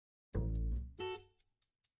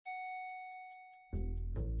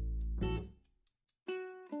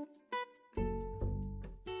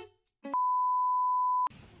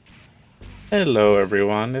Hello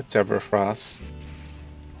everyone, it's Everfrost.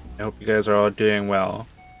 I hope you guys are all doing well.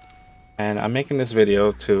 And I'm making this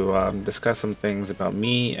video to discuss some things about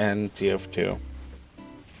me and TF2.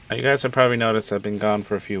 Now, you guys have probably noticed I've been gone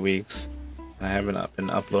for a few weeks and I haven't been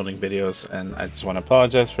uploading videos, and I just want to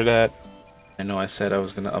apologize for that. I know I said I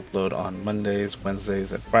was going to upload on Mondays,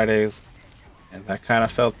 Wednesdays, and Fridays, and that kind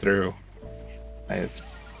of fell through. It's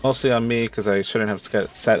mostly on me because I shouldn't have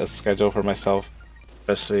set a schedule for myself,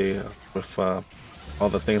 especially with all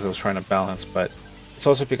the things I was trying to balance, but it's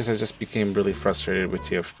also because I just became really frustrated with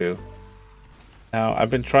TF2. Now, I've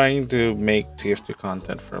been trying to make TF2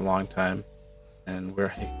 content for a long time, and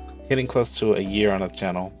we're hitting close to a year on the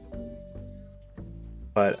channel.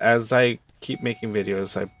 But as I keep making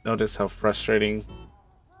videos, I've noticed how frustrating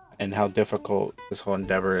and how difficult this whole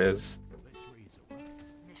endeavor is.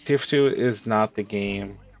 TF2 is not the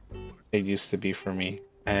game it used to be for me,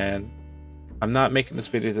 and I'm not making this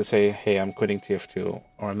video to say, hey, I'm quitting TF2,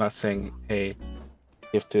 or I'm not saying, hey,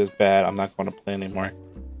 TF2 is bad, I'm not going to play anymore.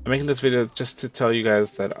 I'm making this video just to tell you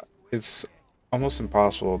guys that it's almost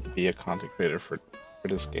impossible to be a content creator for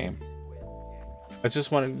this game. I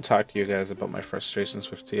just wanted to talk to you guys about my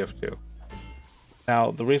frustrations with TF2.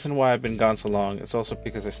 Now, the reason why I've been gone so long is also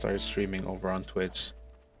because I started streaming over on Twitch,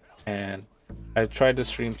 and I tried to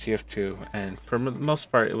stream TF2, and for the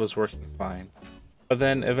most part it was working fine. But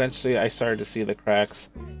then eventually I started to see the cracks,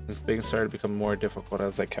 and things started to become more difficult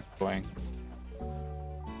as I kept going.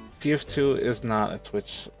 TF2 is not a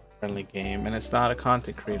Twitch friendly game, and it's not a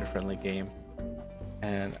content creator friendly game,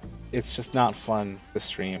 and it's just not fun to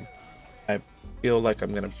stream. I feel like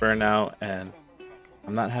I'm gonna burn out, and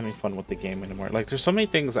I'm not having fun with the game anymore. Like, there's so many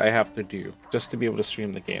things I have to do just to be able to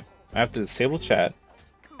stream the game. I have to disable chat,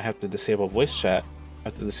 I have to disable voice chat, I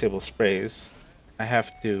have to disable sprays, I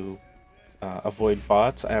have to avoid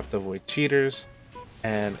bots, I have to avoid cheaters,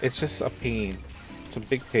 and it's just a pain. It's a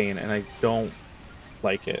big pain, and I don't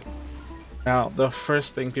like it. Now, the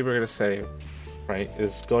first thing people are going to say, right,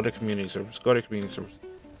 is go to community servers, go to community servers.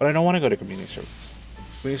 But I don't want to go to community servers.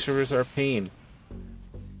 Community servers are a pain.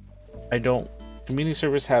 Community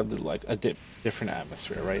servers have like a different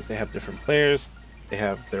atmosphere, right? They have different players, they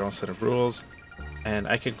have their own set of rules, and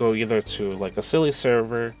I could go either to like a silly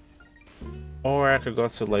server, or I could go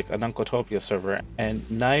to like an Uncletopia server, and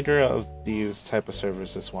neither of these type of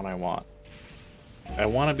servers is what I want. I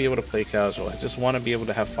want to be able to play casual. I just want to be able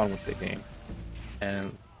to have fun with the game.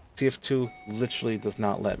 And TF2 literally does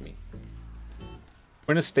not let me.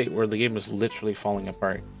 We're in a state where the game is literally falling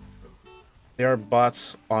apart. There are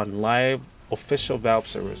bots on live official Valve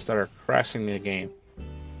servers that are crashing the game.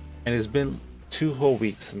 And it's been 2 whole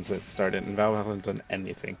weeks since it started, and Valve hasn't done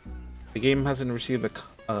anything. The game hasn't received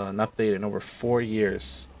an update in over 4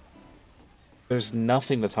 years. There's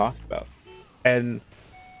nothing to talk about. And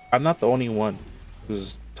I'm not the only one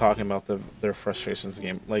who's talking about their frustrations in the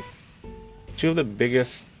game. Like, 2 of the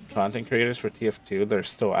biggest content creators for TF2 that are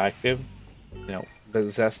still active, you know, the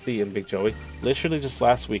Zesty and Big Joey, literally just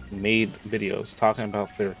last week made videos talking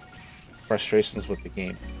about their frustrations with the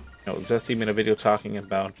game. You know, Zesty made a video talking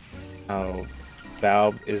about how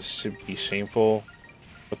Valve should be shameful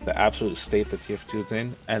with the absolute state that TF2 is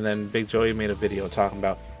in, and then Big Joey made a video talking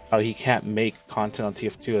about how he can't make content on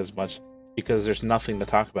TF2 as much because there's nothing to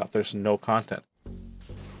talk about. There's no content.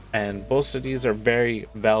 And both of these are very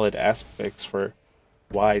valid aspects for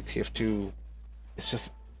why TF2 is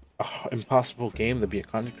just an impossible game to be a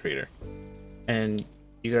content creator. And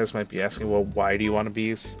you guys might be asking, well, why do you want to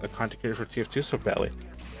be a content creator for TF2 so badly?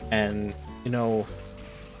 And, you know,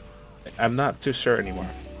 I'm not too sure anymore.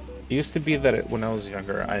 It used to be that when I was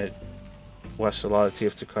younger, I watched a lot of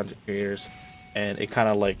TF2 content creators, and it kind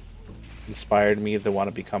of like inspired me to want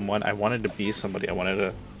to become one. I wanted to be somebody. I wanted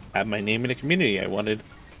to have my name in the community. I wanted,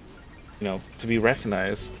 you know, to be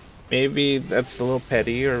recognized. Maybe that's a little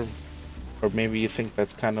petty, or maybe you think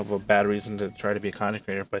that's kind of a bad reason to try to be a content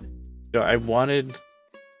creator, but, you know, I wanted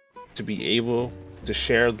to be able to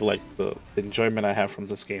share the enjoyment I have from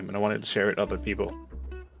this game, and I wanted to share it with other people.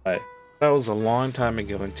 But that was a long time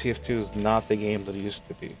ago, and TF2 is not the game that it used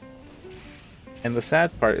to be. And the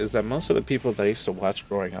sad part is that most of the people that I used to watch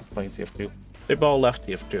growing up playing TF2, they've all left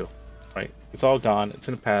TF2, right? It's all gone, it's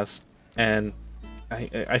in the past, and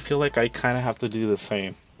I feel like I kind of have to do the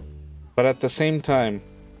same. But at the same time,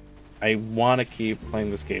 I want to keep playing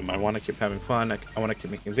this game. I want to keep having fun. I want to keep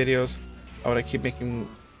making videos. I want to keep making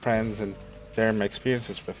friends and sharing my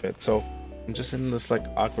experiences with it. So I'm just in this like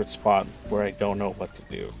awkward spot where I don't know what to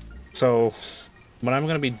do. So what I'm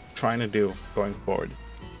going to be trying to do going forward,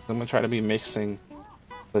 I'm going to try to be mixing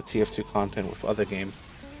the TF2 content with other games,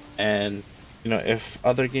 and if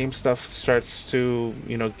other game stuff starts to,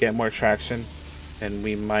 get more traction, then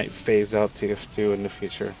we might phase out TF2 in the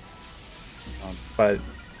future. But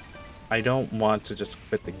I don't want to just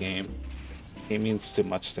quit the game. It means too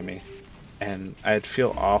much to me. And I'd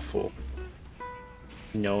feel awful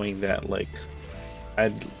knowing that like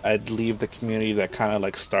I'd leave the community that kind of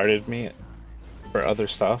like started me for other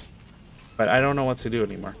stuff. But I don't know what to do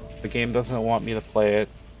anymore. The game doesn't want me to play it.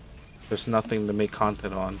 There's nothing to make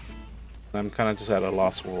content on. I'm kind of just at a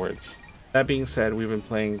loss for words. That being said, we've been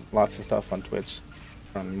playing lots of stuff on Twitch,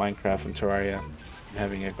 from Minecraft and Terraria, and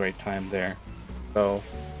having a great time there. So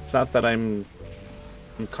it's not that I'm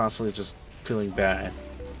constantly just feeling bad.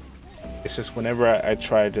 It's just whenever I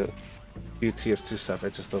try to do TF2 stuff,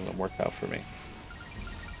 it just doesn't work out for me.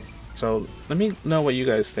 So let me know what you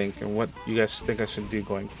guys think and what you guys think I should do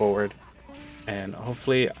going forward. And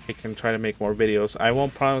hopefully I can try to make more videos. I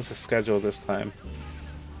won't promise a schedule this time,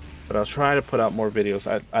 but I'll try to put out more videos,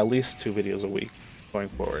 at least 2 videos a week going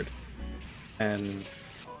forward. And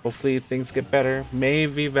hopefully things get better.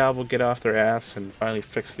 Maybe Valve will get off their ass and finally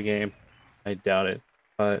fix the game. I doubt it,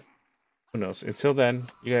 but who knows. Until then,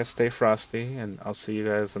 you guys stay frosty, and I'll see you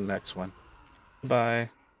guys in the next one. Bye.